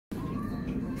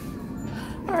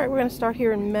Alright, we're going to start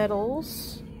here in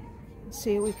metals. Let's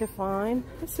see what we can find.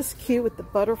 This is cute with the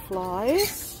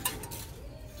butterflies.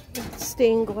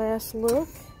 Stained glass look.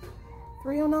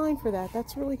 $3.09 for that.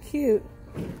 That's really cute.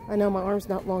 I know my arm's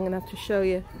not long enough to show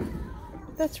you.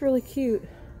 That's really cute.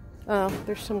 Oh,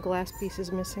 there's some glass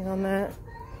pieces missing on that.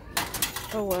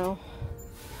 Oh well.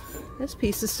 This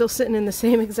piece is still sitting in the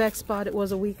same exact spot it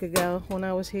was a week ago when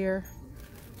I was here.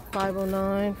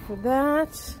 $5.09 for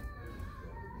that.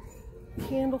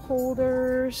 Candle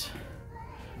holders.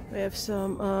 We have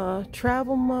some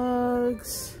travel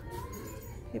mugs.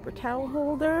 Paper towel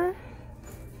holder.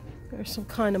 There's some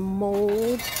kind of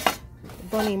mold.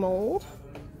 Bunny mold.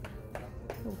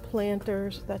 Little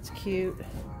planters. That's cute.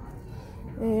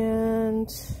 And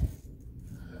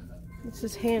this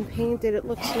is hand painted, it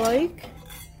looks like.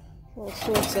 All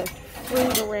sorts of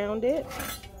fruit around it.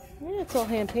 Yeah, it's all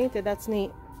hand painted. That's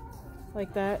neat.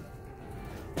 Like that.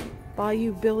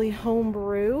 Bayou Billy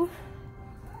Homebrew.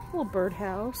 Little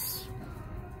birdhouse.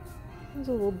 There's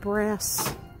a little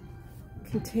brass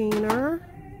container.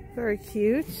 Very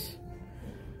cute.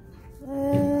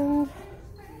 And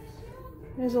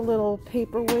there's a little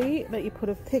paperweight that you put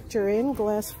a picture in.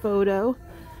 Glass photo.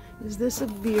 Is this a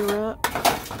Vera?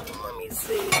 Let me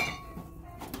see.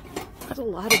 There's a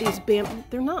lot of these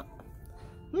they're not.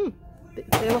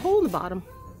 They have a hole in the bottom.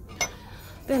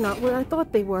 They're not where I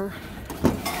thought they were.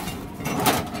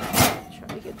 Try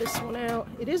to get this one out.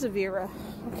 It is a Vera.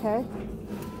 Okay.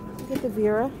 Get the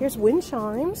Vera. Here's wind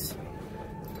chimes.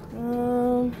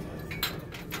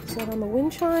 Is that on the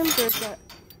wind chimes? There's that.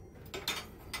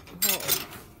 Oh,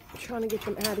 I'm trying to get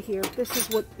them out of here. This is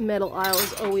what metal aisle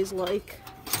is always like.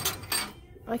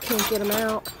 I can't get them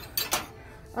out.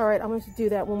 Alright, I'm going to do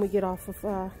that when we get off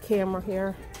of camera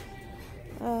here.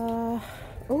 Oh,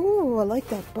 I like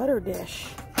that butter dish.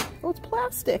 Oh, it's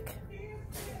plastic.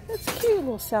 That's cute. A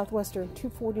little Southwestern.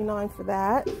 $2.49 for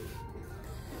that.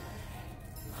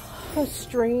 A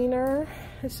strainer.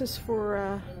 This is for,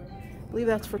 I believe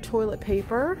that's for toilet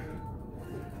paper.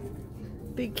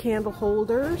 Big candle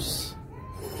holders.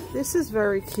 This is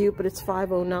very cute, but it's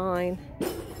 $5.09.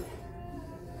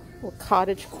 Little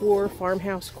cottage core,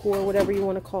 farmhouse core, whatever you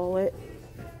want to call it.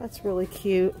 That's really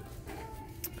cute.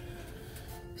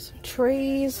 Some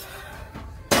trays.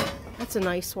 That's a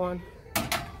nice one.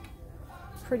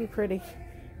 Pretty pretty.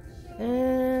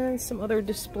 And some other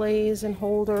displays and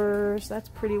holders. That's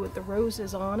pretty with the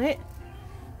roses on it.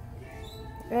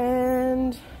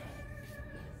 And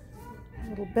a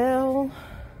little bell.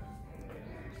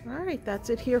 Alright,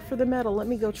 that's it here for the metal. Let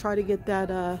me go try to get that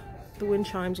the wind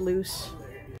chimes loose.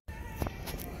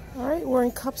 Alright, we're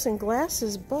in cups and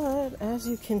glasses, but as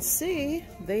you can see,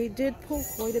 they did pull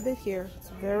quite a bit here. It's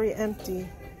very empty.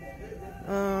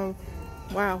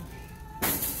 Wow.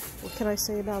 What can I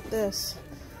say about this?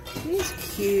 He's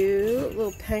cute.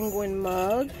 Little penguin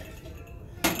mug.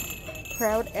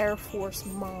 Proud Air Force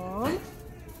mom.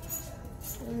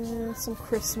 And some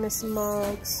Christmas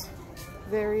mugs.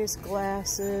 Various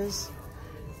glasses.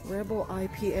 Rebel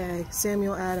IPA.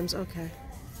 Samuel Adams. Okay.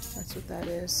 That's what that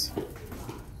is.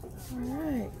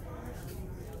 Alright.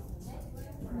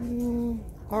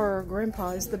 Our grandpa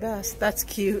is the best. That's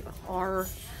cute. Our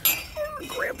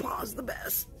grandpa is the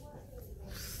best.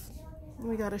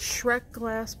 We got a Shrek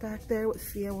glass back there with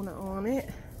Fiona on it.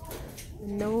 A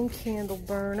gnome candle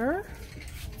burner.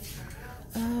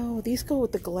 Oh, these go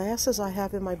with the glasses I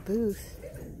have in my booth.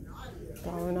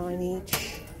 $1.09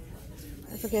 each.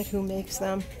 I forget who makes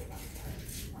them.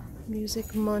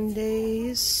 Music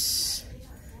Mondays.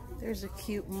 There's a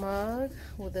cute mug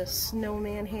with a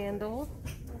snowman handle.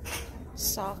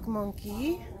 Sock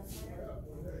monkey.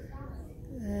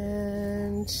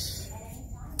 And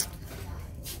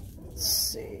let's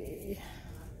see.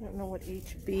 I don't know what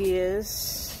HB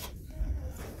is.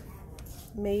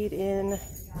 Made in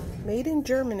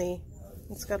Germany.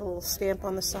 It's got a little stamp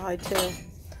on the side too.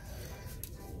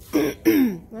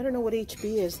 I don't know what HB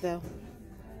is though.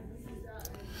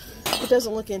 It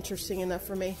doesn't look interesting enough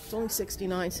for me. It's only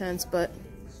 69 cents, but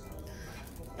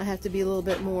I have to be a little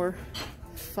bit more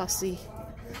fussy.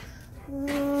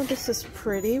 This is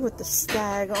pretty with the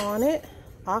stag on it.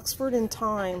 Oxford in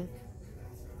Time.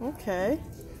 Okay.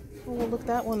 Well, we'll look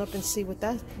that one up and see what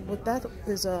that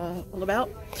is all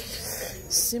about.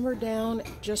 Simmer down,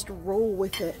 just roll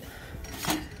with it.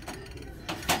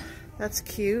 That's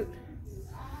cute.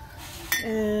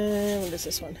 And what is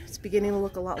this one? It's beginning to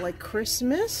look a lot like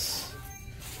Christmas.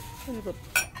 We have a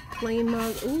plain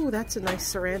mug. Ooh, that's a nice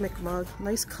ceramic mug.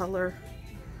 Nice color.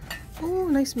 Ooh,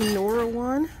 nice menorah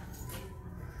one.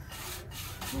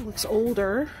 It looks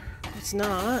older. It's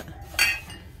not.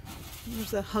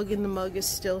 There's the hug in the mug is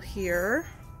still here.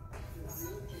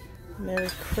 Merry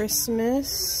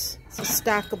Christmas. It's a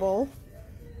stackable,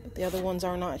 but the other ones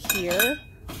are not here.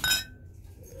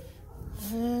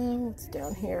 And what's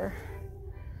down here?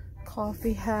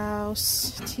 Coffee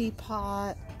house,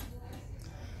 teapot.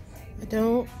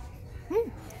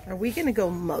 Are we gonna go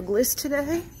mugless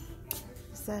today?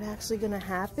 Is that actually gonna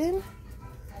happen?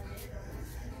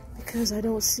 Because I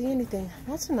don't see anything.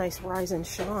 That's a nice rise and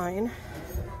shine.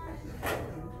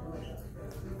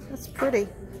 That's pretty.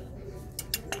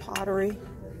 Pottery.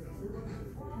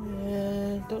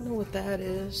 Yeah, don't know what that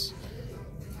is.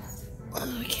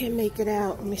 Oh, I can't make it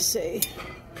out. Let me see.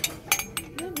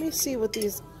 Let me see what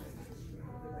these...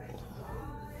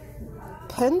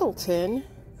 Pendleton?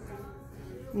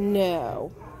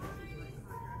 No.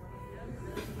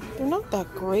 They're not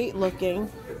that great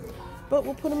looking. But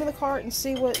we'll put them in the cart and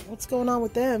see what's going on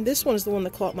with them. This one is the one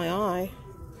that caught my eye.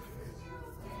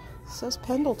 It says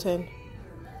Pendleton.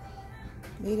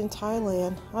 Made in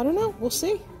Thailand. I don't know. We'll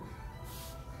see.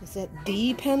 Is that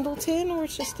the Pendleton or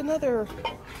it's just another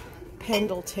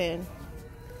Pendleton?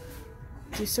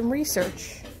 Do some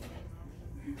research.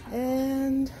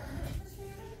 And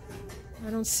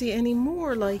I don't see any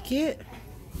more like it.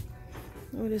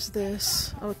 What is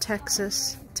this? Oh,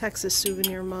 Texas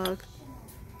souvenir mug.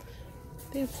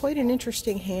 They have quite an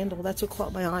interesting handle. That's what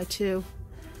caught my eye too.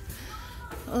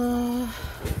 I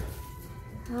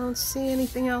don't see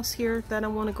anything else here that I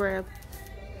want to grab.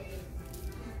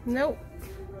 Nope.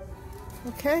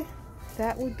 Okay,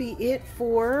 that would be it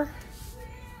for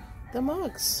the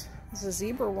mugs. This is a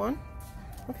zebra one.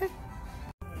 Okay.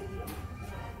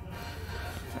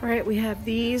 Alright, we have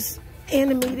these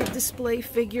animated display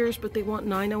figures, but they want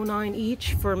 $9.09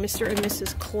 each for Mr. and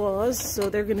Mrs. Claus, so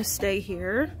they're going to stay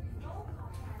here.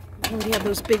 We have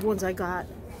those big ones I got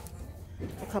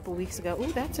a couple weeks ago.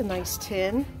 Ooh, that's a nice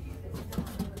tin.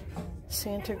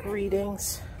 Santa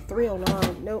greetings.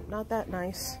 $3.09. Nope, not that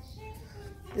nice.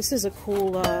 This is a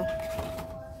cool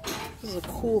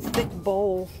thick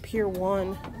bowl, Pier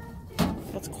 1.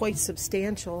 That's quite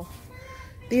substantial.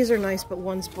 These are nice, but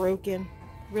one's broken.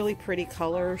 Really pretty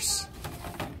colors.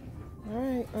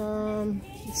 Alright,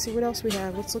 let's see what else we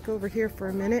have. Let's look over here for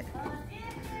a minute.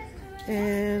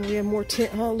 And we have more tin.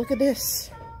 Oh, look at this.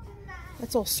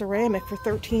 That's all ceramic for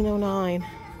 $13.09.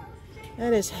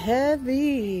 That is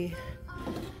heavy.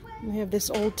 We have this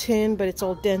old tin, but it's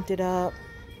all dented up.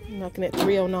 I'm looking at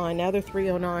 $3.09. Now they're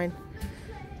 $3.09.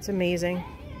 It's amazing.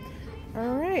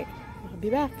 Alright, I'll be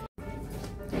back.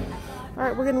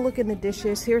 Alright, we're going to look in the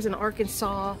dishes. Here's an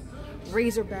Arkansas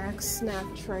Razorback snack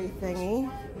tray thingy.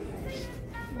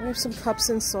 We have some cups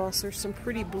and saucers. Some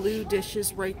pretty blue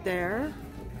dishes right there.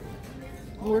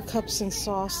 More cups and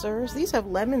saucers. These have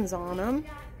lemons on them.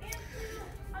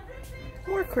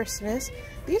 More Christmas.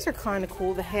 These are kind of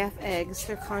cool. The half eggs.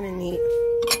 They're kind of neat.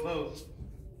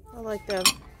 I like them.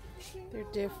 They're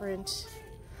different.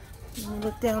 And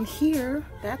look down here.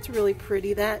 That's really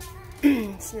pretty. That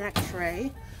snack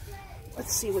tray.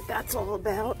 Let's see what that's all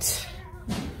about.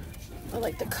 I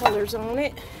like the colors on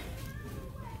it.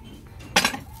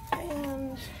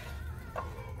 And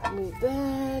move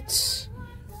that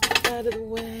out of the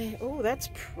way. Oh, that's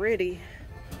pretty.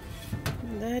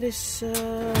 That is I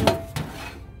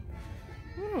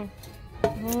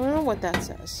don't know what that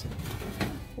says.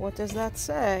 What does that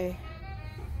say?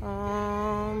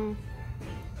 What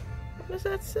does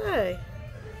that say?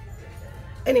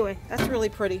 Anyway, that's really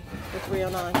pretty for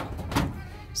 $3.09.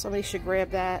 Somebody should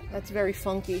grab that. That's very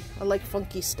funky. I like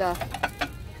funky stuff.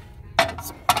 Put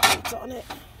some plates on it.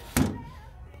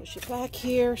 Push it back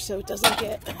here so it doesn't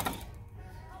get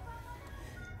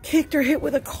kicked or hit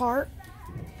with a cart.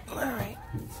 Alright.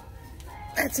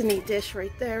 That's a neat dish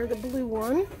right there, the blue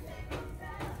one.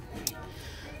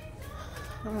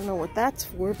 I don't know what that's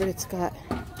for, but it's got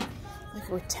like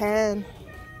rattan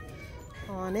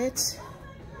on it.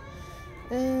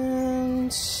 And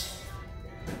it's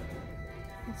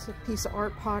a piece of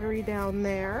art pottery down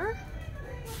there.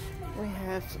 We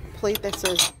have a plate that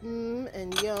says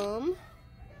and yum.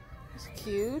 It's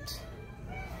cute.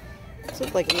 These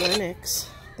look like Lennox.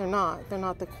 They're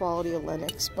not the quality of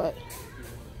Lennox, but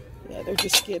yeah, they're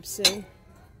just Gibson.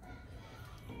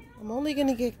 I'm only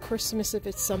gonna get Christmas if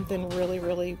it's something really,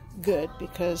 really good,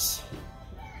 because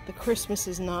the Christmas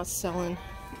is not selling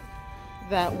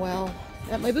that well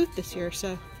at my booth this year.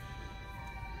 So,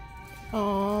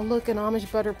 oh, look, an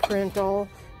Amish butter print. Oh,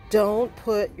 don't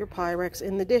put your Pyrex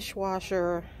in the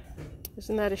dishwasher.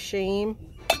 Isn't that a shame?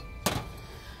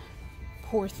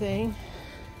 Poor thing.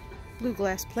 Blue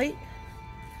glass plate.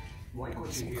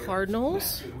 Some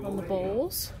cardinals on the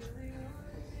bowls.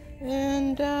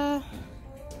 And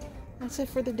that's it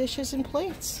for the dishes and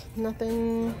plates.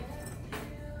 Nothing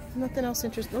Nothing else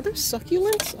interesting. Oh, there's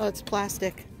succulents. Oh, it's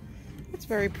plastic. It's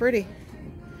very pretty.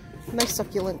 Nice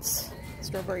succulents.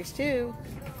 Strawberries too.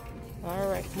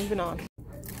 Alright, moving on.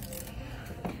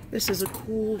 This is a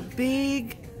cool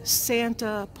big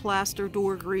Santa plaster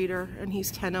door greeter, and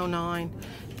he's $10.09.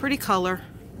 Pretty color.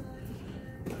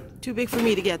 Too big for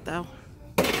me to get though,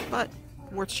 but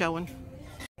worth showing.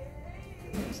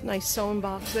 It's a nice sewing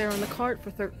box there on the cart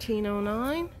for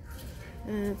 $13.09.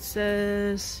 And it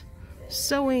says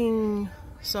sewing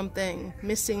something,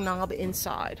 missing knob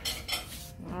inside.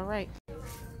 Alright.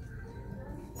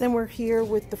 Then we're here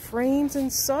with the frames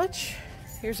and such.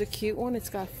 Here's a cute one. It's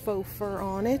got faux fur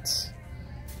on it.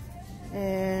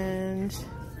 And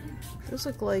those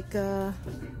look like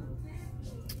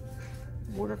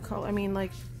watercolor. I mean,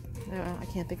 like, I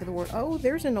can't think of the word. Oh,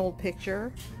 there's an old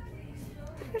picture.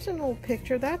 There's an old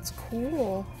picture. That's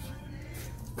cool.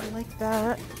 I like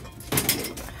that.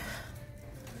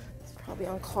 It's probably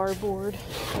on cardboard.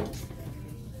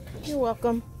 You're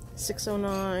welcome.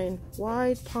 $6.09.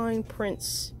 Wide pine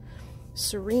prints.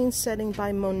 Serene setting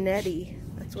by Monetti.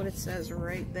 That's what it says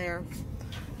right there.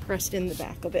 Pressed in the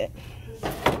back of it.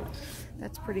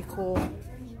 That's pretty cool.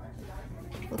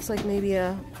 Looks like maybe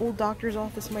a old doctor's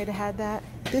office might have had that.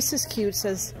 This is cute. It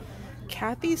says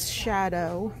Kathy's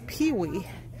Shadow, Pee-wee.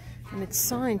 And it's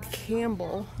signed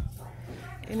Campbell.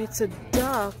 And it's a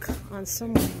duck on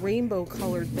some rainbow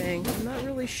colored thing. I'm not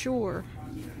really sure.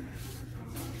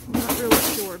 I'm not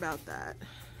really sure about that.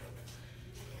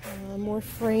 More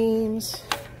frames.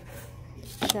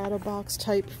 Shadow box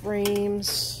type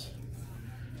frames.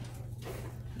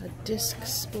 A disc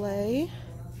display.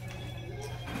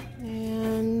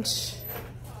 And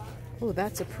oh,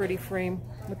 that's a pretty frame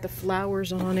with the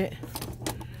flowers on it.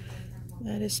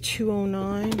 That is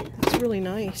 $2.09. That's really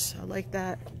nice. I like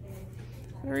that.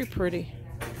 Very pretty.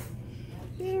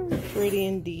 Very pretty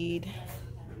indeed.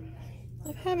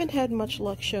 I haven't had much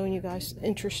luck showing you guys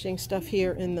interesting stuff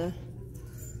here in the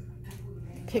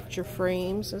picture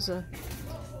frames. There's a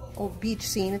old beach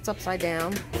scene. It's upside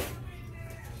down.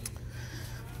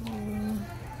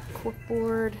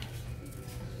 Corkboard.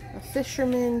 A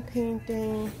fisherman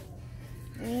painting.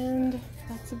 And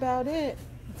that's about it.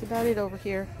 That's about it over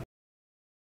here.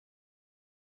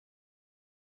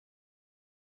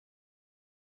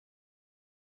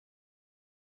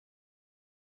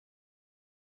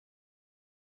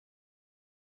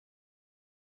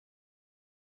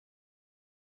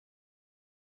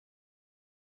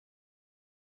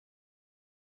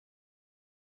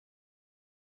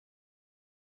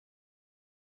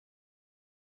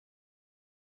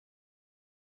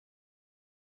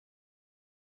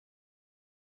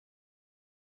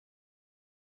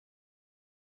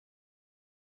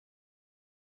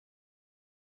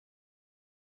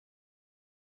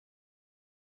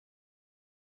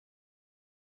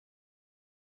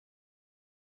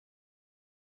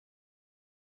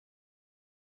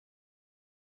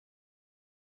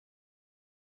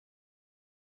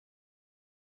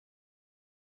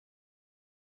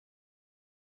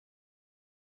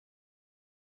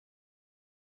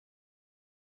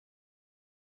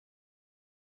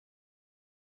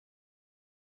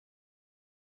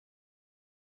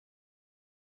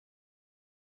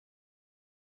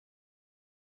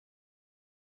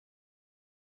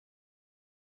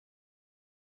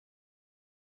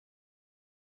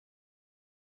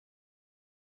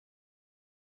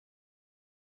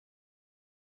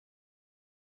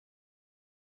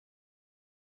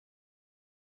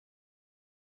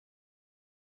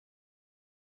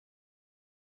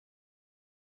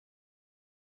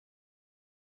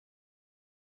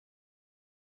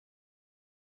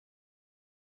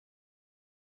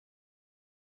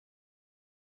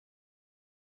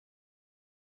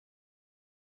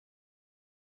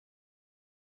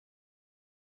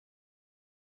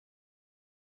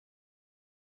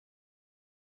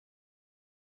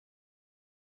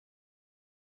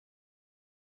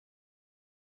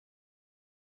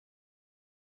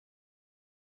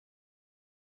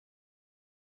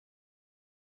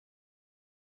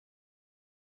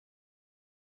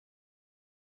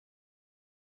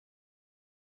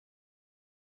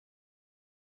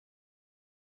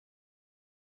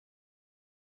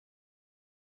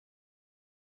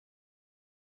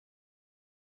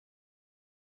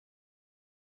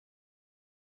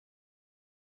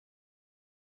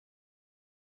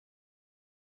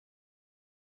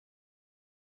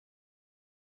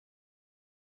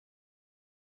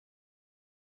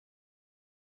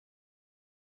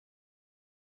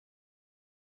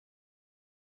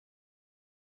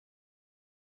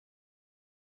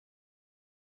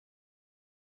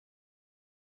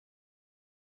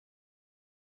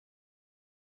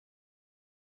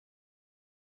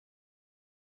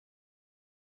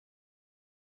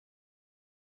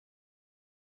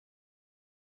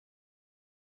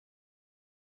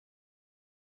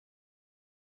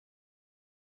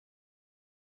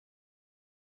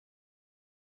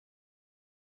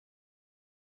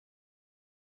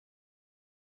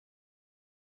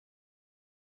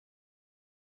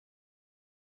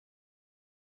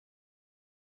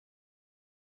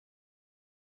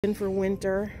 in for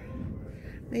winter.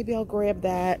 Maybe I'll grab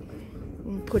that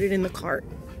and put it in the cart.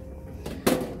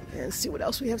 And see what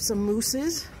else we have. Some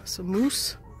mooses. Some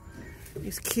moose.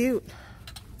 He's cute.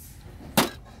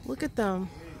 Look at them.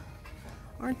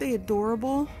 Aren't they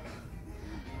adorable?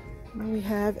 And we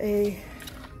have a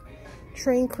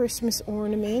train Christmas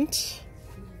ornament.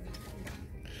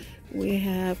 We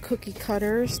have cookie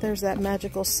cutters. There's that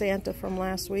magical Santa from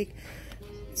last week.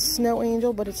 Snow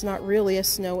angel, but it's not really a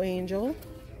snow angel.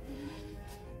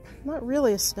 Not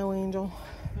really a snow angel.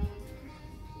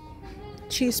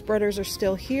 Cheese spreaders are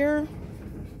still here.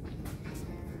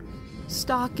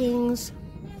 Stockings,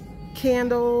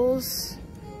 candles.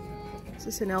 Is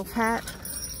this an elf hat?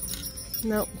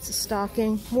 No, it's a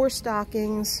stocking. More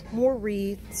stockings, more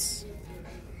wreaths.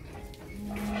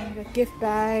 We got gift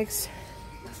bags.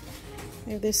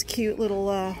 We have this cute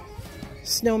little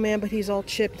snowman, but he's all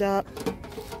chipped up.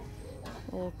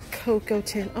 Little cocoa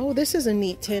tin. Oh, this is a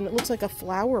neat tin. It looks like a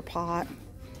flower pot.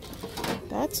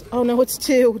 That's, oh no, it's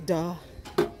two. Duh.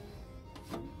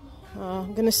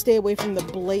 I'm gonna stay away from the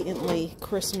blatantly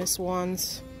Christmas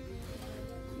ones.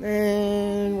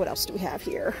 And what else do we have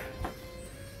here?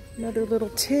 Another little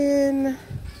tin.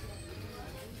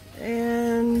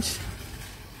 And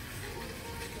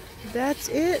that's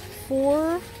it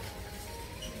for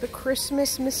the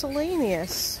Christmas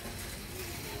miscellaneous.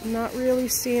 I'm not really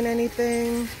seeing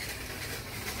anything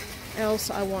else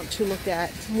I want to look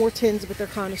at. More tins, but they're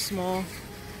kind of small.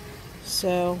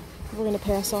 So we're gonna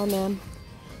pass on them.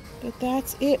 But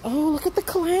that's it. Oh, look at the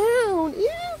clown.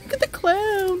 Yeah, look at the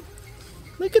clown.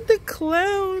 Look at the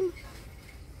clown.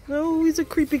 Oh, he's a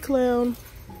creepy clown.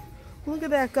 Look at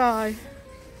that guy.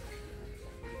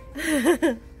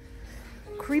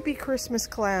 Creepy Christmas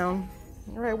clown.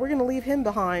 Alright, we're going to leave him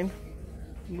behind.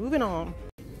 Moving on.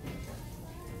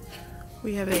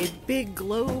 We have a big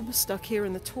globe stuck here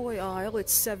in the toy aisle.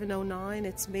 It's $7.09.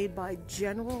 It's made by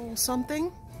General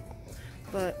something.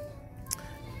 But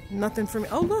nothing for me.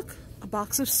 Oh, look. A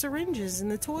box of syringes in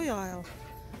the toy aisle.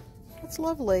 That's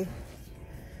lovely.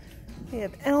 We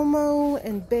have Elmo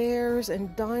and bears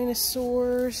and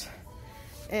dinosaurs.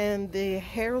 And the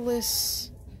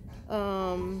hairless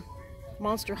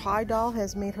Monster High doll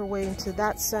has made her way into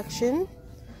that section.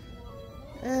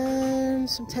 And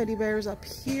some teddy bears up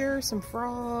here. Some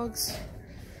frogs.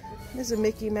 There's a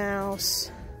Mickey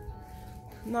Mouse.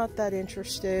 Not that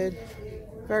interested.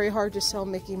 Very hard to sell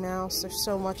Mickey Mouse. There's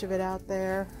so much of it out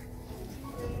there.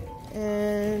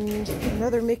 And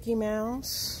another Mickey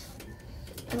Mouse.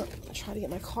 Oh, I'll try to get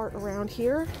my cart around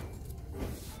here.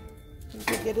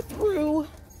 Get it through.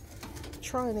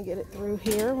 Trying to get it through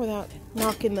here without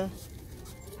knocking the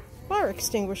fire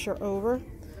extinguisher over.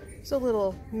 It's a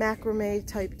little macrame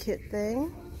type kit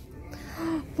thing.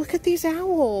 Look at these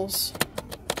owls.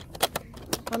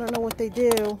 I don't know what they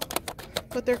do,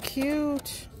 but they're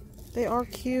cute. They are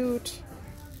cute.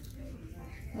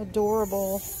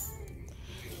 Adorable.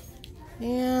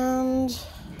 And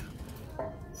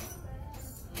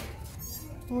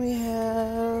we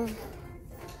have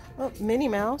Minnie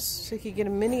Mouse, so you could get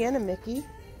a Minnie and a Mickey.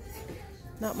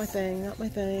 Not my thing, not my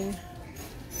thing.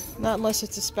 Not unless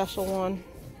it's a special one.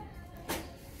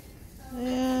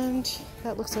 And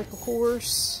that looks like a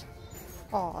horse.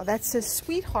 Aw, that says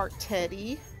Sweetheart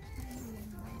Teddy.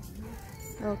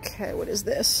 Okay, what is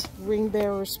this? Ring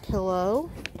bearer's pillow.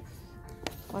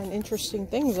 Find interesting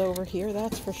things over here,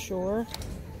 that's for sure.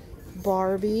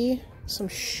 Barbie, some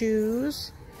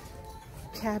shoes,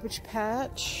 Cabbage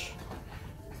Patch,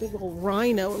 big old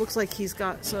rhino. It looks like he's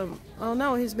got some, oh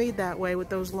no, he's made that way with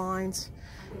those lines.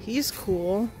 He's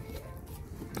cool.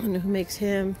 I don't know who makes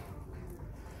him,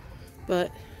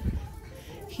 but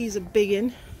he's a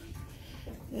biggin'.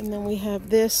 And then we have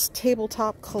this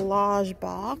tabletop collage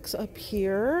box up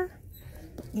here.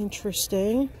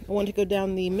 Interesting. I wanted to go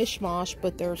down the mishmash,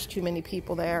 but there's too many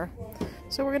people there.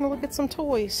 So we're going to look at some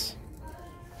toys.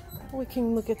 We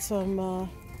can look at some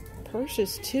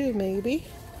purses too, maybe.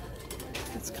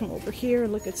 Let's come over here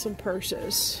and look at some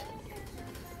purses.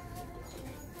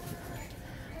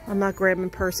 I'm not grabbing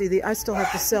Percy. I still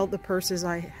have to sell the purses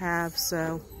I have,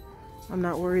 so I'm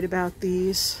not worried about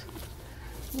these.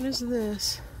 What is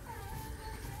this?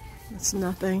 It's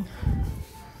nothing.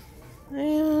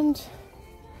 And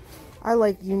I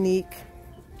like unique.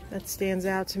 That stands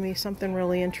out to me. Something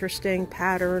really interesting,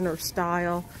 pattern or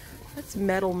style. That's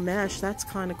metal mesh. That's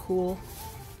kind of cool.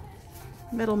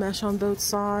 Metal mesh on both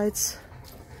sides.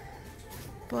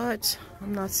 But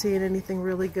I'm not seeing anything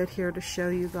really good here to show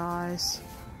you guys.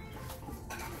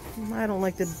 I don't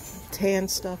like the tan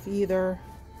stuff either.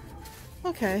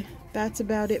 Okay, that's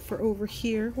about it for over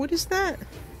here. What is that?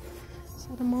 Is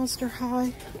that a Monster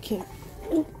High? I can't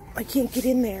Oh, I can't get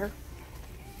in there.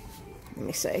 Let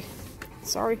me see.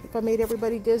 Sorry if I made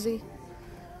everybody dizzy.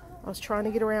 I was trying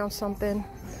to get around something.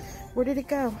 Where did it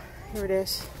go? Here it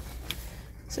is.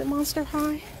 Is it Monster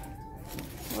High?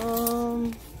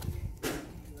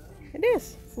 It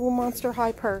is. It's a little Monster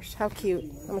High purse. How cute.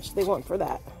 How much do they want for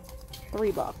that?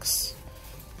 $3.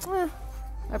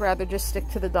 I'd rather just stick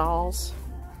to the dolls.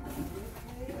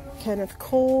 Kenneth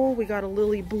Cole. We got a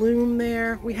Lily Bloom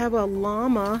there. We have a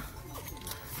llama.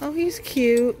 Oh, he's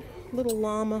cute. Little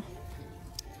llama.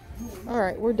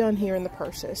 Alright, we're done here in the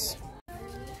purses.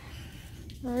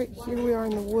 Alright, here we are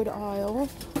in the wood aisle.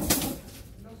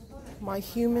 My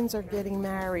humans are getting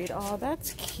married. Oh,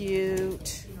 that's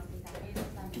cute.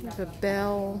 We have a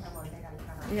bell.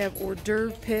 We have hors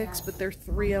d'oeuvre picks, but they're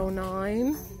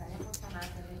 $3.09.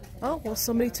 Oh, well,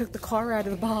 somebody took the car out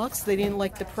of the box. They didn't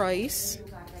like the price.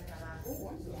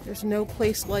 There's no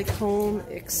place like home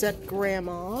except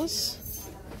Grandma's.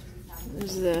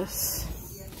 There's this.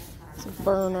 It's a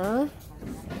burner.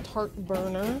 Tart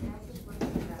burner.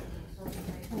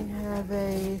 We have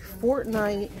a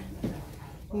Fortnite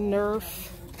Nerf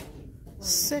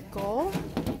sickle.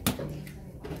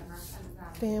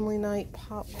 Family night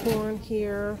popcorn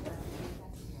here.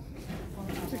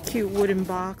 It's a cute wooden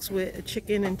box with a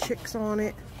chicken and chicks on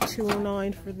it.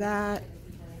 $2.09 for that.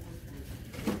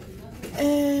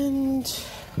 And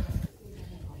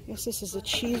I guess this is a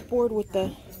cheese board with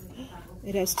the,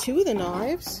 it has two of the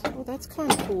knives. Oh, that's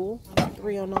kind of cool.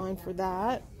 $3.09 for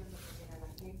that.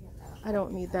 I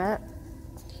don't need that.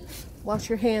 Wash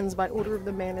your hands by order of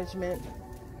the management.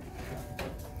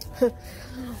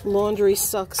 Laundry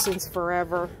sucks since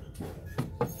forever.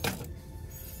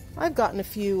 I've gotten a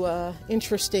few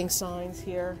interesting signs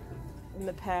here in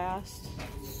the past.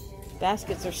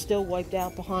 Baskets are still wiped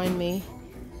out behind me.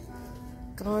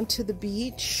 Gone to the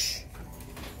beach.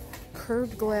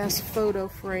 Curved glass photo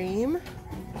frame.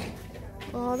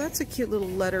 Oh, that's a cute little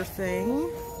letter thing.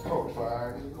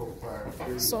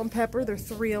 Salt and pepper, they're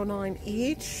 $3.09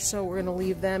 each, so we're gonna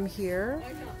leave them here.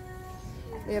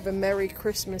 We have a Merry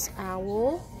Christmas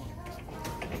owl.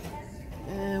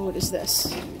 And what is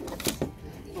this?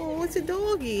 Oh, it's a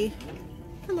doggy.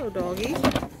 Hello, doggy.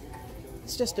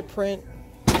 It's just a print.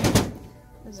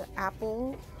 There's an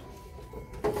apple.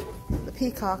 The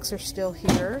peacocks are still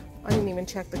here. I didn't even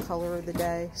check the color of the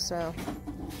day, so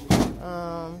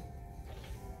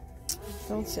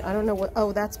don't see. I don't know what.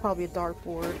 Oh, that's probably a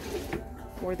dartboard,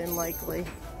 more than likely.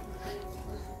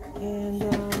 And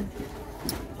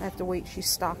I have to wait. She's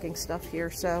stocking stuff here.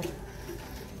 So,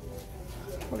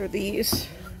 what are these?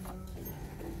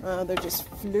 They're just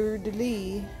fleur de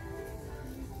lis.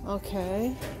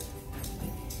 Okay.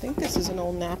 I think this is an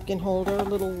old napkin holder, a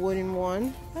little wooden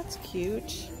one. That's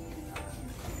cute.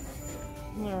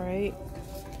 Alright.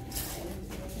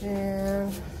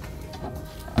 And,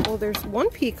 well, there's one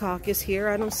peacock is here.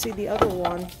 I don't see the other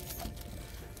one.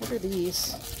 What are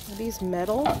these? Are these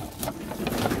metal? I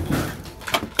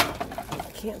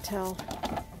can't tell.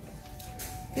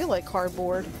 Feel like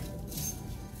cardboard.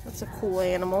 That's a cool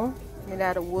animal. Made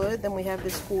out of wood. Then we have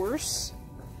this horse.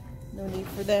 No need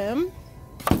for them.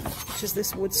 Which is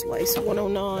this wood slice,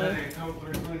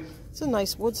 $1.09. It's a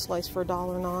nice wood slice for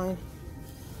 $1.09.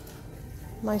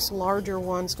 Nice larger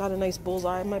one. It's got a nice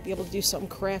bullseye. I might be able to do something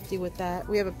crafty with that.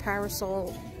 We have a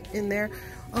parasol in there.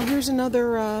 Oh, here's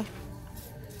another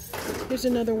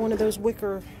one of those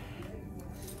wicker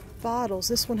bottles.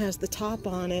 This one has the top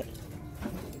on it.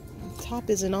 The top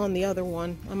isn't on the other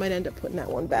one. I might end up putting that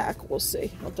one back. We'll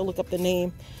see. I'll have to look up the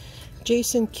name.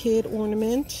 Jason Kidd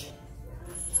ornament.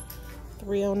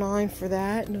 $3.09 for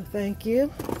that. No, thank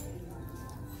you.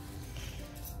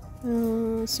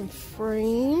 Some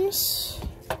frames.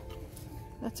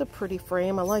 That's a pretty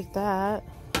frame. I like that.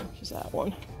 Which is that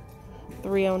one?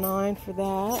 $3.09 for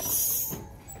that.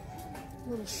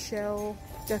 Little shell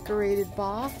decorated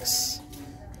box.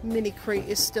 Mini crate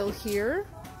is still here.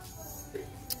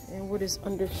 And what is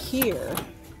under here?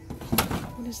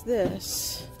 What is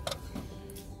this?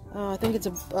 I think it's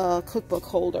a cookbook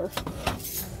holder.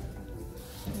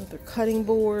 With a cutting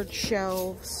board,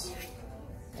 shelves,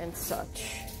 and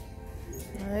such.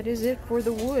 That is it for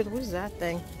the wood. What is that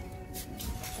thing?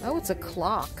 Oh, it's a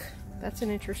clock. That's an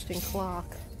interesting clock.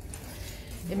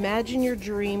 Imagine your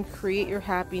dream, create your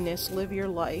happiness, live your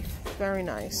life. Very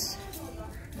nice.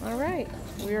 Alright,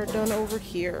 we are done over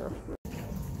here.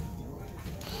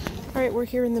 Alright, we're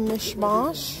here in the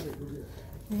mishmash.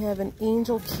 We have an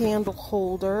angel candle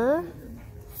holder,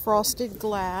 frosted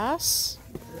glass.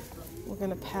 We're going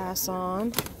to pass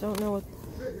on. Don't know what,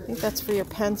 I think that's for your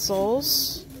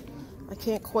pencils. I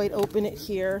can't quite open it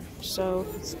here, so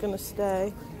it's going to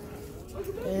stay.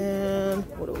 And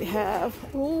what do we have?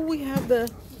 Oh, we have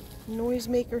the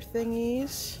noisemaker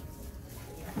thingies.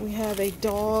 We have a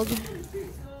dog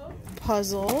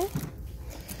puzzle.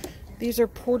 These are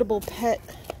portable pet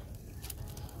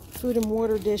food and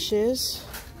water dishes,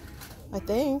 I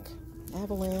think.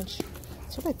 Avalanche.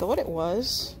 That's what I thought it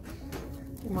was.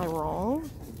 Am I wrong?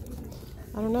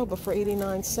 I don't know, but for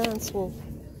 89 cents, we'll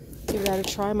give that a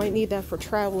try. I might need that for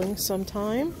traveling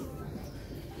sometime.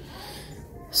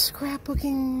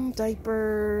 Scrapbooking,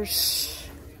 diapers.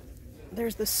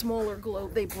 There's the smaller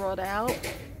globe they brought out.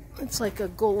 It's like a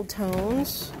gold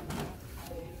tones.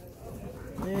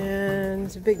 And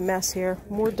it's a big mess here.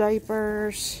 More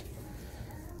diapers.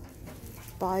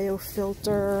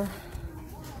 Biofilter.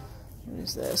 What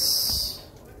is this?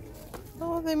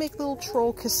 Oh, they make little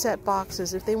troll cassette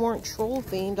boxes. If they weren't troll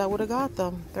themed, I would have got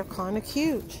them. They're kind of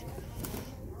cute.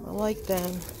 I like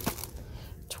them.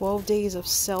 12 days of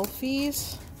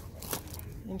selfies.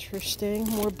 Interesting.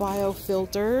 More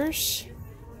biofilters.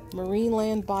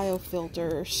 Marineland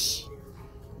biofilters.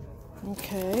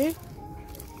 Okay.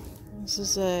 This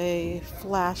is a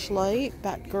flashlight.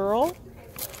 Batgirl.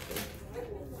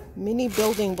 Mini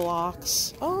building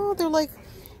blocks. Oh, they're like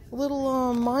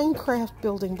little Minecraft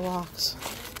building blocks.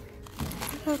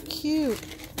 How cute.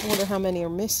 I wonder how many are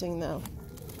missing though.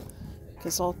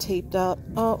 It's all taped up.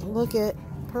 Oh, look at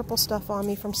purple stuff on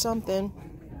me from something.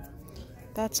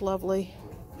 That's lovely.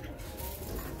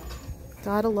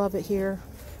 Gotta love it here.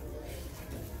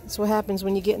 That's what happens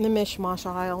when you get in the mishmash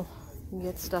aisle. You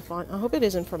get stuff on. I hope it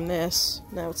isn't from this.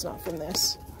 No, it's not from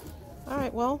this.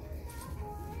 Alright, well.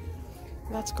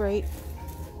 That's great.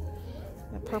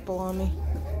 Got purple on me.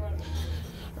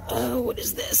 Oh, what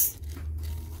is this?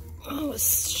 Oh, a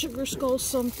sugar skull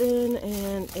something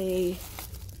and a...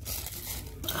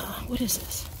 what is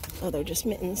this? Oh, they're just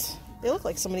mittens. They look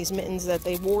like somebody's mittens that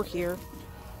they wore here.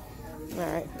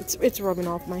 Alright, it's rubbing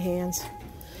off my hands.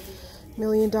 $1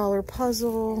 million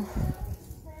puzzle.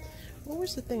 What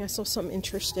was the thing? I saw something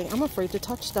interesting. I'm afraid to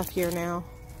touch stuff here now.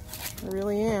 I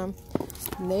really am.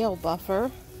 Nail buffer.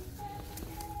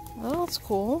 Oh, that's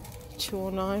cool.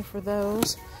 $2.09 for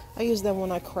those. I use them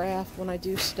when I craft, when I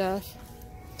do stuff.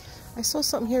 I saw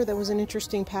something here that was an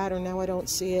interesting pattern. Now I don't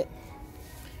see it.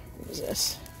 What is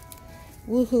this?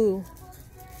 Woohoo.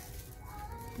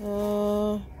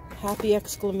 Happy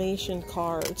exclamation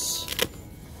cards.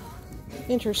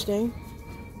 Interesting.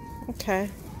 Okay,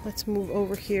 let's move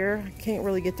over here. I can't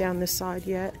really get down this side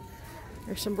yet.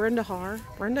 There's some Brenda Har.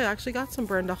 Brenda actually got some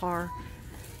Brenda Har.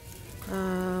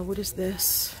 What is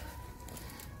this?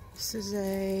 This is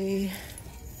a...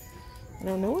 I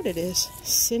don't know what it is.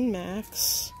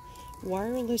 Cinmax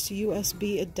wireless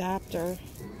USB adapter.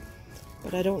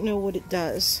 But I don't know what it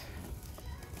does.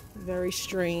 Very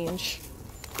strange.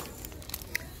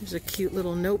 There's a cute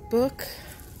little notebook.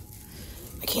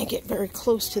 I can't get very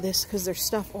close to this because there's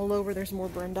stuff all over. There's more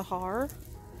Brenda Har.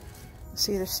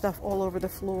 See, there's stuff all over the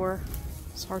floor.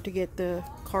 It's hard to get the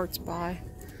carts by.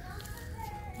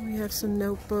 We have some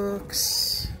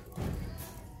notebooks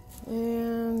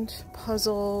and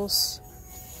puzzles,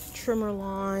 trimmer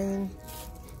line,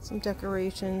 some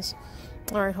decorations.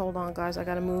 All right, hold on, guys. I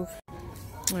gotta move.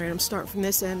 All right, I'm starting from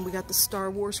this end. We got the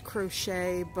Star Wars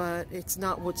crochet, but it's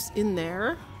not what's in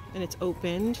there, and it's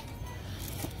opened.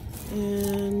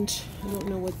 And I don't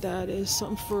know what that is.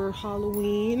 Something for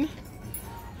Halloween.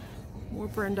 More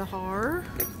Brenda Har.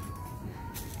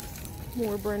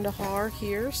 More Brenda Har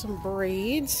here. Some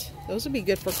braids. Those would be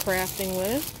good for crafting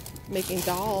with. Making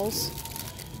dolls.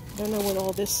 I don't know what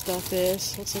all this stuff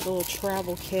is. Looks like a little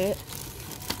travel kit.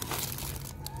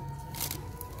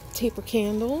 Taper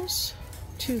candles.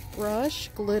 Toothbrush.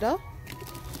 Glitter.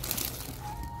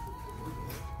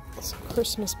 Some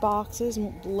Christmas boxes.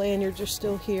 Lanyards are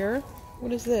still here.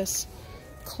 What is this?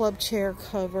 Club chair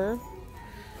cover.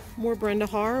 More Brenda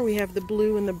Har. We have the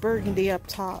blue and the burgundy up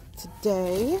top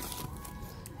today.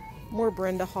 More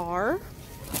Brenda Har.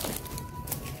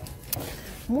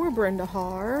 More Brenda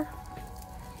Har.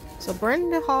 So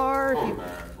Brenda Har,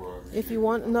 if you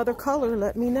want another color,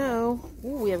 let me know.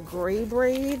 Ooh, we have gray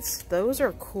braids. Those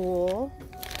are cool.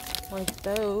 Like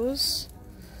those.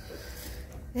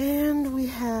 And we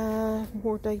have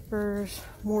more diapers,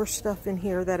 more stuff in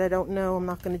here that I don't know. I'm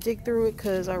not going to dig through it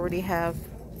because I already have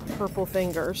purple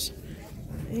fingers.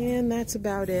 And that's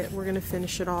about it. We're going to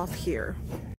finish it off here.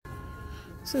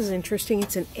 This is interesting.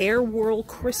 It's an Air Whirl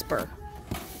Crisper.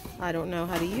 I don't know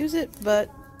how to use it, but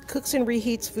cooks and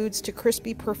reheats foods to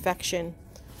crispy perfection.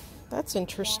 That's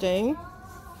interesting.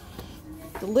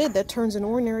 The lid that turns an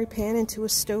ordinary pan into a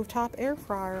stovetop air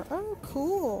fryer. Oh,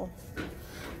 cool.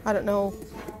 I don't know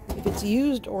if it's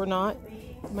used or not.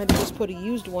 Might have just put a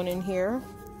used one in here.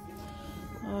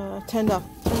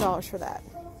 $10 for that.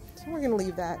 So we're gonna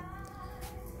leave that.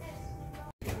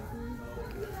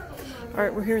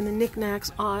 Alright, we're here in the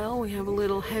knickknacks aisle. We have a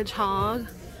little hedgehog.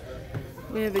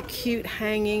 We have a cute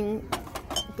hanging,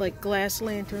 like, glass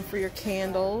lantern for your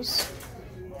candles.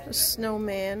 A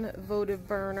snowman votive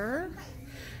burner.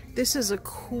 This is a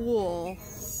cool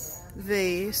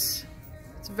vase.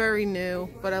 It's very new,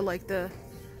 but I like the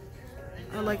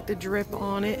drip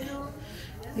on it.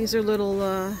 These are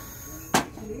little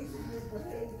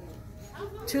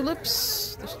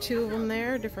tulips. There's 2 of them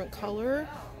there, different color.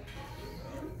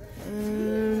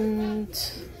 And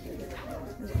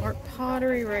there's art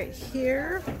pottery right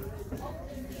here.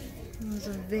 There's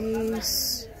a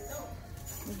vase.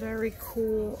 Very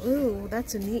cool. Ooh,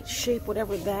 that's a neat shape,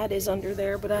 whatever that is under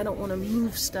there, but I don't want to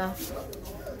move stuff.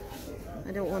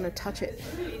 I don't want to touch it.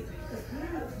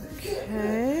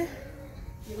 Okay.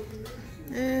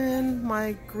 And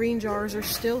my green jars are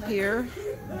still here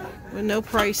with no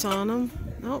price on them.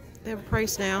 Nope, they have a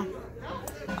price now.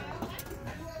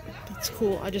 That's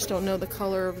cool. I just don't know the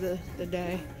color of the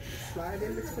day. Slide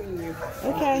in between you.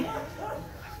 Okay.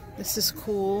 This is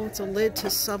cool. It's a lid to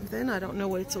something. I don't know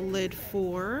what it's a lid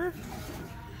for.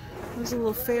 There's a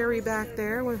little fairy back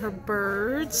there with her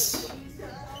birds.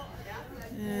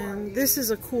 And this is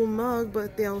a cool mug,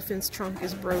 but the elephant's trunk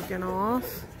is broken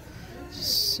off.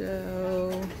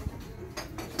 So,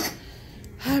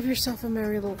 have yourself a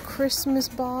merry little Christmas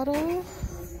bottle.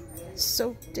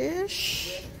 Soap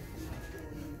dish.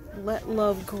 Let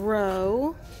love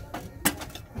grow.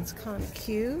 It's kind of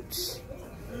cute.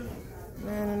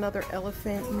 And another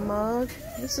elephant mug.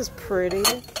 This is pretty.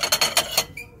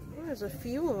 There's a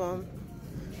few of them.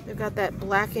 They've got that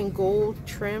black and gold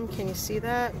trim. Can you see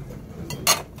that?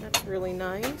 That's really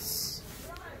nice.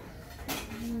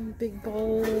 Big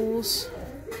bowls.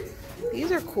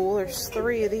 These are cool. There's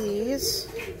 3 of these.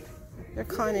 They're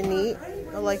kind of neat.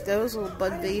 I like those little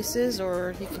bud vases,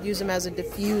 or you could use them as a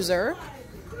diffuser.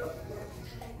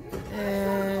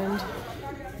 And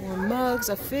more mugs,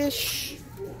 a fish.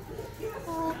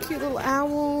 Oh, cute little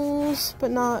owls,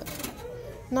 but not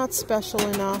special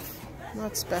enough.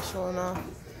 Not special enough.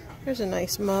 There's a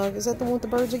nice mug. Is that the one with the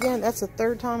birds again? That's the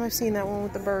 3rd time I've seen that one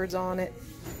with the birds on it.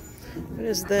 What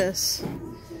is this?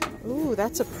 Ooh,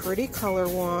 that's a pretty color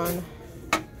one.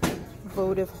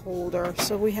 Votive holder.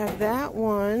 So we have that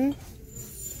one.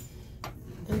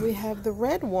 And we have the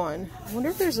red one. I wonder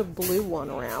if there's a blue one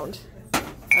around.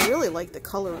 I really like the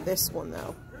color of this one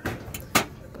though.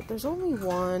 But there's only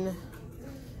one.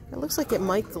 It looks like it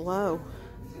might glow.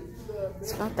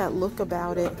 It's got that look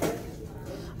about it.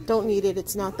 Don't need it.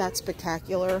 It's not that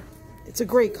spectacular. It's a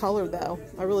great color though.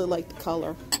 I really like the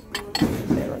color.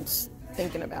 Everyone's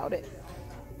thinking about it.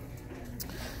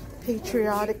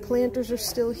 Patriotic planters are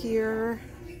still here.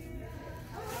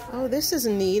 Oh, this is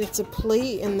neat. It's a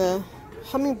plate and the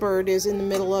hummingbird is in the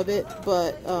middle of it,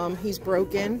 but he's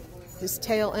broken. His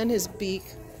tail and his beak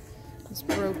is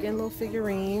broken. Little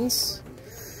figurines.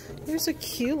 Here's a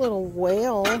cute little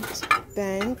whale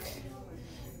bank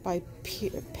by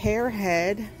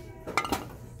Pearhead.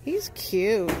 He's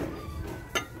cute.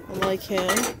 I like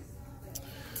him.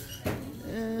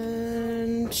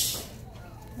 And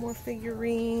more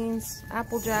figurines.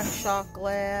 Applejack shot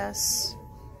glass.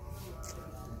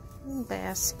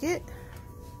 Basket.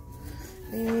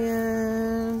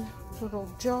 And little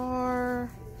jar.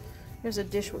 There's a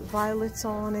dish with violets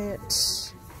on it.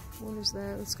 What is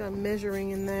that? It's got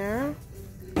measuring in there.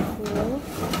 Cool.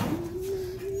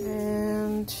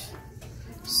 And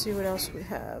let's see what else we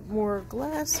have. More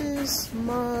glasses,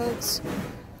 mugs,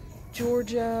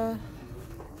 Georgia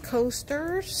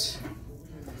coasters.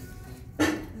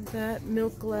 That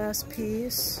milk glass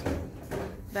piece.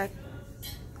 That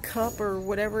cup or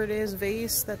whatever it is,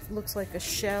 vase that looks like a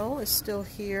shell is still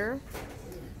here.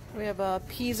 We have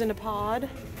peas in a pod.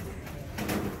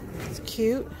 It's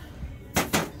cute.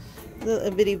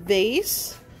 A bitty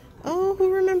vase. Oh,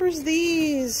 who remembers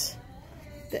these?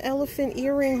 The elephant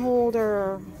earring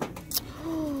holder.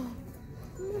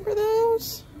 Remember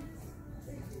those?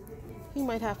 He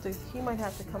might have to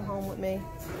come home with me.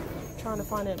 I'm trying to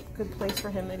find a good place for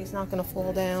him that he's not going to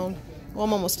fall down. Well,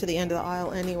 I'm almost to the end of the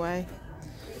aisle anyway.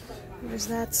 What does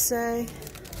that say?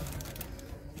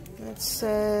 That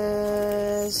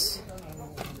says,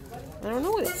 I don't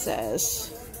know what it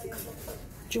says.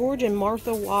 George and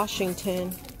Martha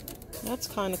Washington. That's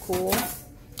kind of cool.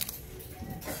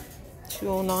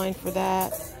 $2.09 for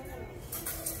that.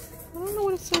 I don't know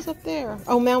what it says up there.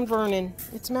 Oh, Mount Vernon.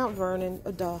 It's Mount Vernon.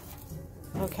 Duh.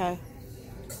 Okay.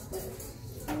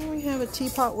 And we have a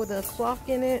teapot with a clock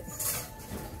in it.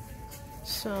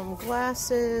 some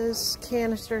glasses,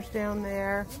 canisters down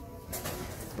there,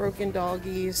 broken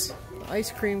doggies,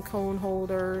 ice cream cone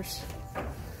holders,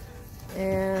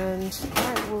 and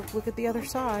alright, we'll look at the other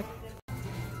side.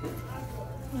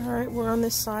 Alright, we're on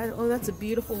this side. Oh, that's a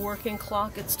beautiful working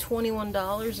clock. It's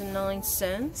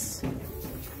 $21.09.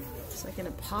 It's like an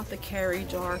apothecary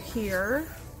jar here.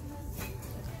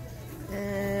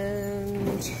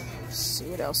 And let's see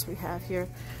what else we have here.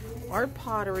 Art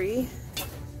pottery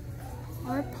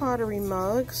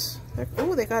mugs.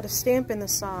 Oh, they got a stamp in the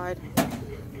side.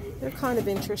 They're kind of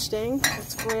interesting.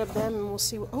 Let's grab them and we'll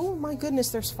see. Oh my goodness,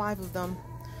 there's 5 of them.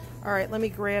 All right, let me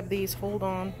grab these. Hold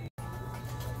on.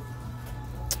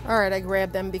 All right, I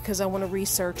grabbed them because I want to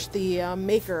research the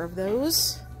maker of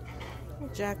those.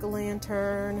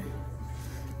 Jack-o'-lantern.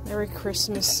 Merry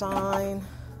Christmas sign.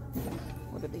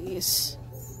 What are these?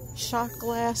 Shot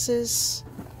glasses.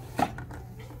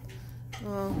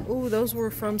 Oh, those were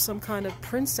from some kind of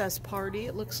princess party,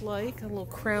 it looks like. Little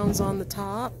crowns on the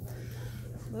top.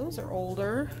 Those are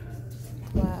older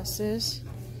glasses.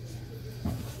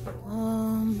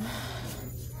 Now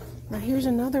here's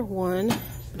another one.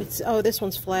 But it's, oh, this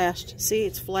one's flashed. See,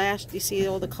 it's flashed. You see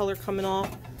all the color coming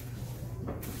off?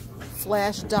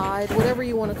 Flash dyed, whatever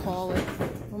you want to call it.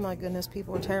 Oh my goodness,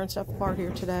 people are tearing stuff apart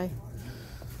here today.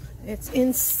 It's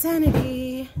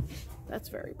insanity. That's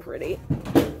very pretty.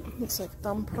 Looks like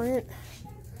thumbprint.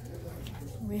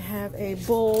 We have a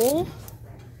bowl,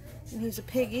 and he's a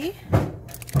piggy.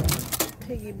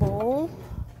 Piggy bowl.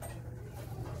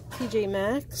 TJ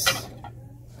Maxx.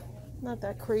 Not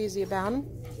that crazy about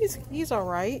him. He's all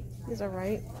right. He's all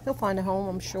right. He'll find a home,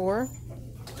 I'm sure.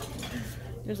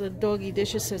 There's a doggy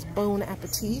dish that says Bon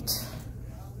Appetit.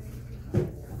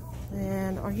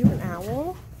 And are you an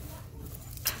owl?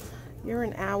 You're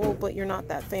an owl, but you're not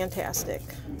that fantastic.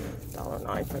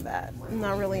 $1.09 for that. I'm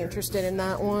not really interested in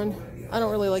that one. I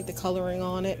don't really like the coloring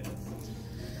on it.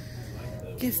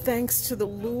 Give thanks to the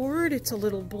Lord. It's a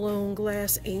little blown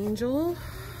glass angel.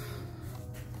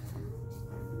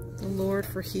 The Lord,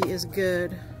 for he is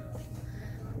good.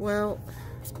 Well,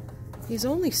 he's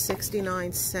only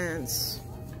 69 cents.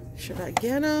 Should I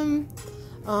get him?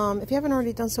 If you haven't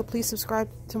already done so, please subscribe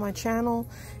to my channel.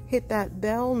 Hit that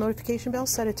bell, notification bell,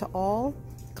 set it to all.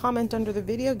 Comment under the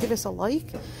video, give us a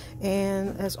like.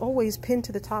 And as always, pinned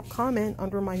to the top comment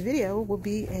under my video will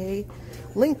be a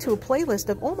link to a playlist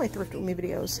of all my thrift with me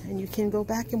videos. And you can go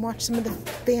back and watch some of the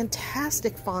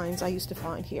fantastic finds I used to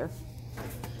find here.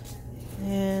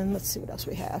 And let's see what else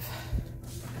we have.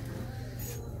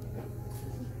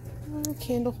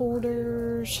 Candle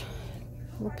holders,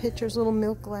 little pitchers, little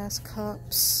milk glass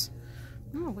cups.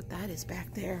 I don't know what that is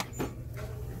back there.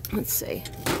 Let's see.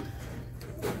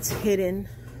 It's hidden.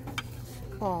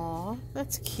 Aw,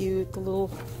 that's cute. The little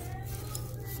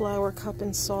flower cup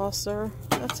and saucer.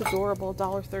 That's adorable.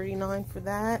 $1.39 for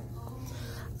that.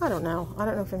 I don't know. I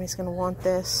don't know if anybody's going to want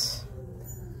this.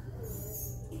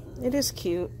 It is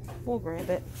cute. We'll grab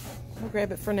it. We'll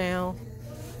grab it for now.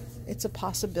 It's a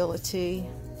possibility.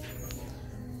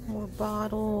 More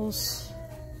bottles.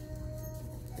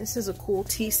 This is a cool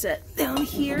tea set down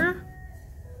here.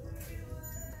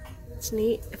 It's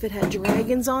neat. If it had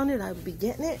dragons on it, I would be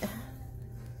getting it.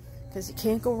 Because you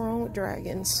can't go wrong with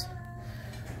dragons.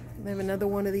 They have another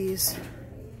one of these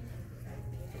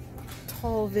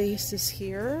tall vases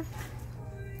here.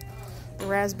 The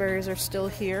raspberries are still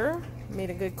here. Made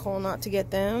a good call not to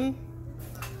get them.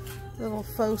 Little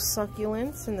faux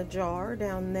succulents in the jar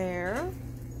down there.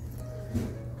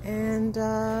 And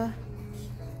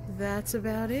that's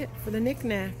about it for the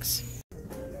knickknacks.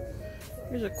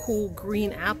 Here's a cool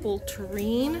green apple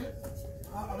terrine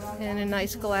and a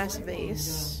nice glass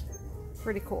vase.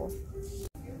 Pretty cool.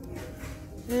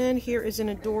 And here is an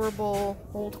adorable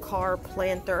old car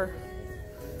planter.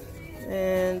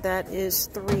 And that is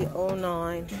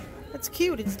 $3.09. That's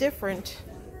cute. It's different.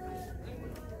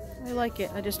 I like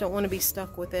it. I just don't want to be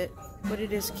stuck with it. But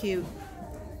it is cute.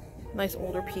 Nice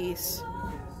older piece.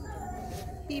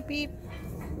 Beep beep.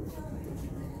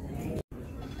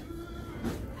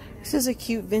 This is a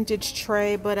cute vintage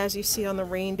tray, but as you see on the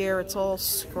reindeer, it's all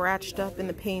scratched up and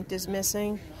the paint is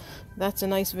missing. That's a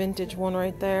nice vintage one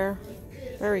right there.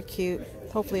 Very cute.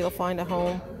 Hopefully it'll find a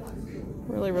home.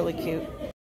 Really, really cute.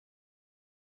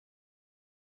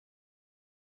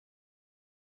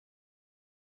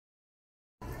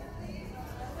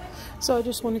 So I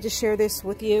just wanted to share this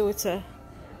with you. It's a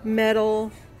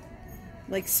metal,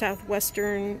 like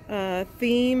southwestern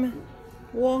theme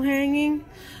wall hanging.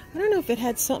 I don't know if it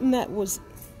had something that was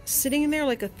sitting in there,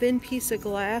 like a thin piece of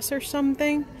glass or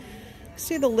something.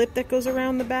 See the lip that goes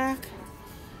around the back?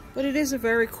 But it is a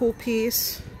very cool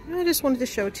piece. I just wanted to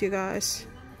show it to you guys.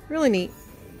 Really neat.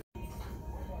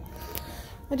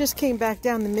 I just came back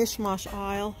down the mishmash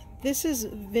aisle. This is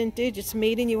vintage. It's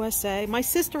made in USA. My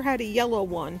sister had a yellow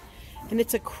one, and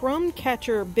it's a crumb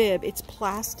catcher bib. It's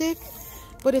plastic,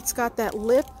 but it's got that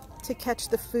lip to catch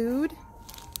the food.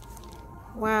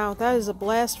 Wow, that is a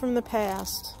blast from the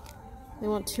past. They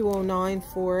want $209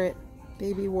 for it.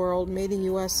 Baby World, made in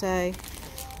USA.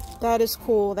 That is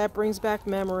cool. That brings back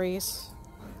memories.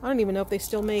 I don't even know if they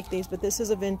still make these, but this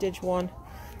is a vintage one.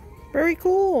 Very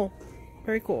cool.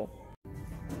 Very cool.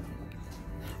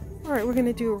 Alright, we're going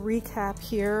to do a recap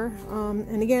here.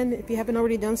 And again, if you haven't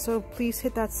already done so, please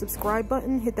hit that subscribe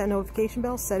button, hit that notification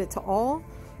bell, set it to all.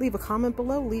 Leave a comment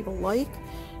below, leave a like.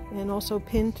 And also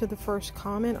pinned to the first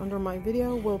comment under my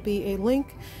video will be a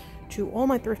link to all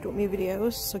my Thrift With Me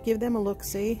videos. So give them a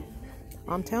look-see.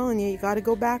 I'm telling you, you got to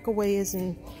go back a ways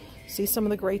and see some of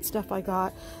the great stuff I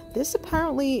got. This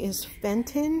apparently is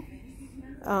FENTON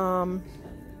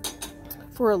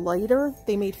for a lighter.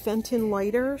 They made FENTON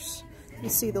lighters. You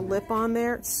see the lip on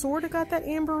there. It's sort of got that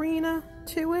amberina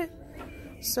to it.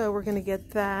 So we're going to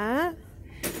get that.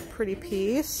 Pretty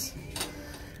piece.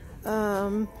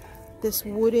 This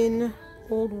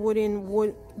old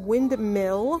wooden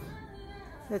windmill.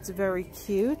 That's very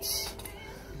cute.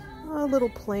 A little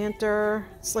planter.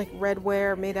 It's like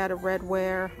redware, made out of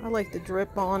redware. I like the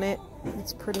drip on it.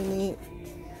 It's pretty neat.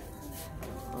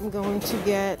 I'm going to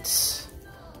get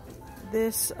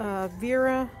this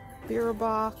Vera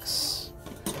box.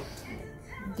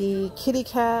 The kitty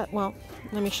cat. Well,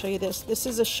 let me show you this. This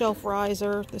is a shelf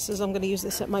riser. I'm going to use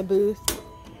this at my booth.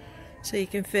 So you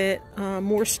can fit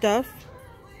more stuff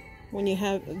when you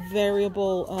have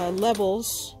variable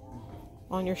levels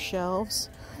on your shelves.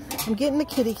 I'm getting the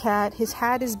kitty cat. His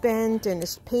hat is bent and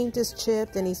his paint is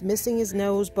chipped and he's missing his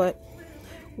nose, but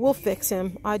we'll fix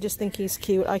him. I just think he's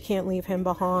cute. I can't leave him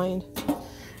behind.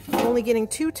 I'm only getting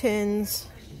 2 tins.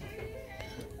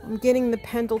 I'm getting the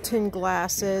Pendleton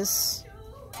glasses,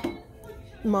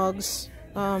 mugs.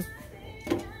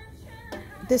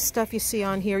 This stuff you see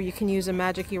on here, you can use a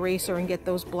magic eraser and get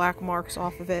those black marks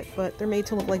off of it, but they're made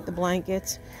to look like the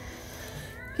blankets.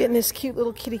 Getting this cute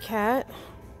little kitty cat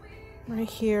right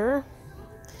here.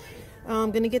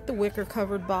 I'm going to get the wicker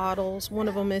covered bottles. One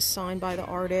of them is signed by the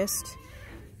artist.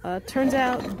 Turns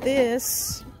out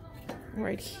this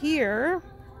right here,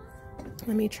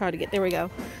 let me try to get, there we go.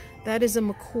 That is a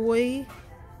MCCOY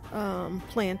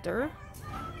planter.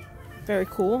 Very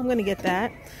cool. I'm going to get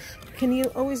that. Can you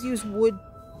always use wood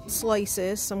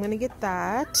slices? So I'm going to get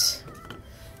that.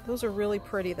 Those are really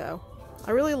pretty though.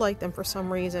 I really like them for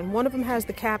some reason. One of them has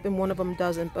the cap and one of them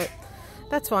doesn't, but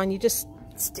that's fine. You just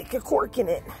stick a cork in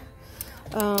it.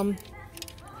 I'm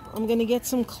going to get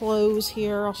some clothes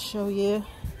here. I'll show you.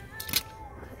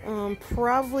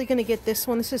 Probably going to get this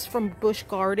one. This is from Busch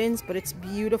Gardens, but it's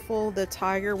beautiful. The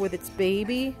tiger with its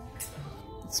baby.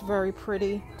 It's very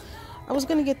pretty. I was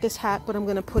going to get this hat, but I'm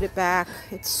going to put it back.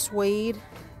 It's suede,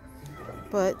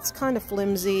 but it's kind of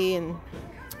flimsy, and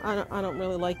I don't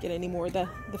really like it anymore. The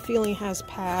feeling has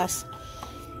passed.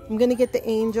 I'm going to get the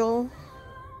angel.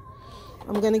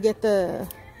 I'm going to get the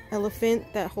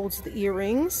elephant that holds the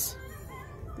earrings.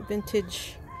 The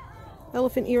vintage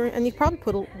elephant earring. And you probably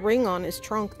put a ring on his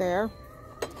trunk there.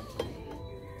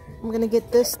 I'm going to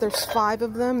get this. There's 5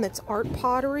 of them. That's art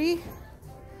pottery.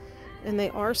 And they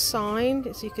are signed,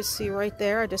 as you can see right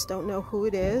there. I just don't know who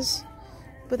it is.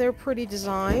 But they're pretty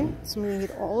design. So I'm going to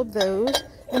get all of those.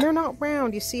 And they're not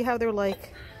round. You see how they're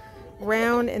like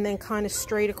round and then kind of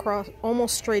straight across,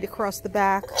 almost straight across the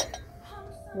back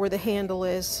where the handle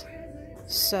is.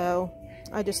 So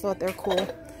I just thought they're cool.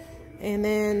 And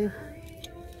then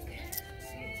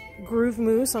Groove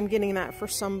Moose, I'm getting that for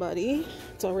somebody.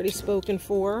 It's already spoken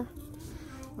for.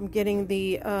 I'm getting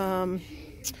the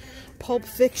Pulp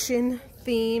Fiction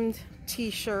themed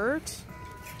t-shirt.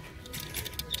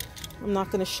 I'm not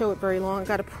going to show it very long. I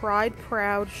got a Pride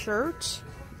Proud shirt.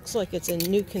 Looks like it's in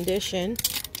new condition.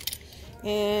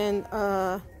 And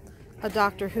a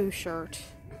Doctor Who shirt.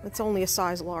 It's only a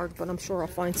size large, but I'm sure I'll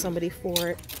find somebody for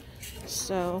it.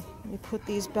 So let me put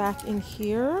these back in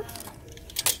here.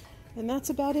 And that's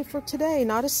about it for today.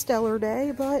 Not a stellar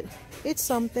day, but it's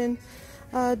something.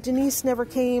 Denise never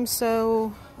came,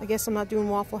 so I guess I'm not doing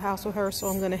Waffle House with her, so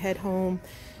I'm going to head home.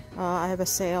 I have a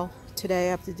sale today.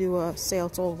 I have to do a sale.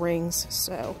 It's all rings.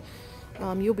 So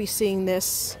you'll be seeing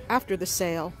this after the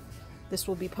sale. This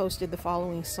will be posted the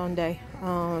following Sunday.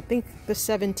 I think the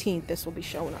 17th this will be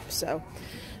showing up. So,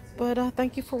 but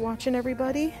thank you for watching,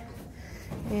 everybody.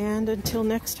 And until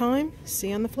next time, see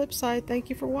you on the flip side. Thank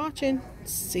you for watching.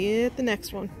 See you at the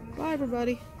next one. Bye,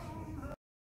 everybody.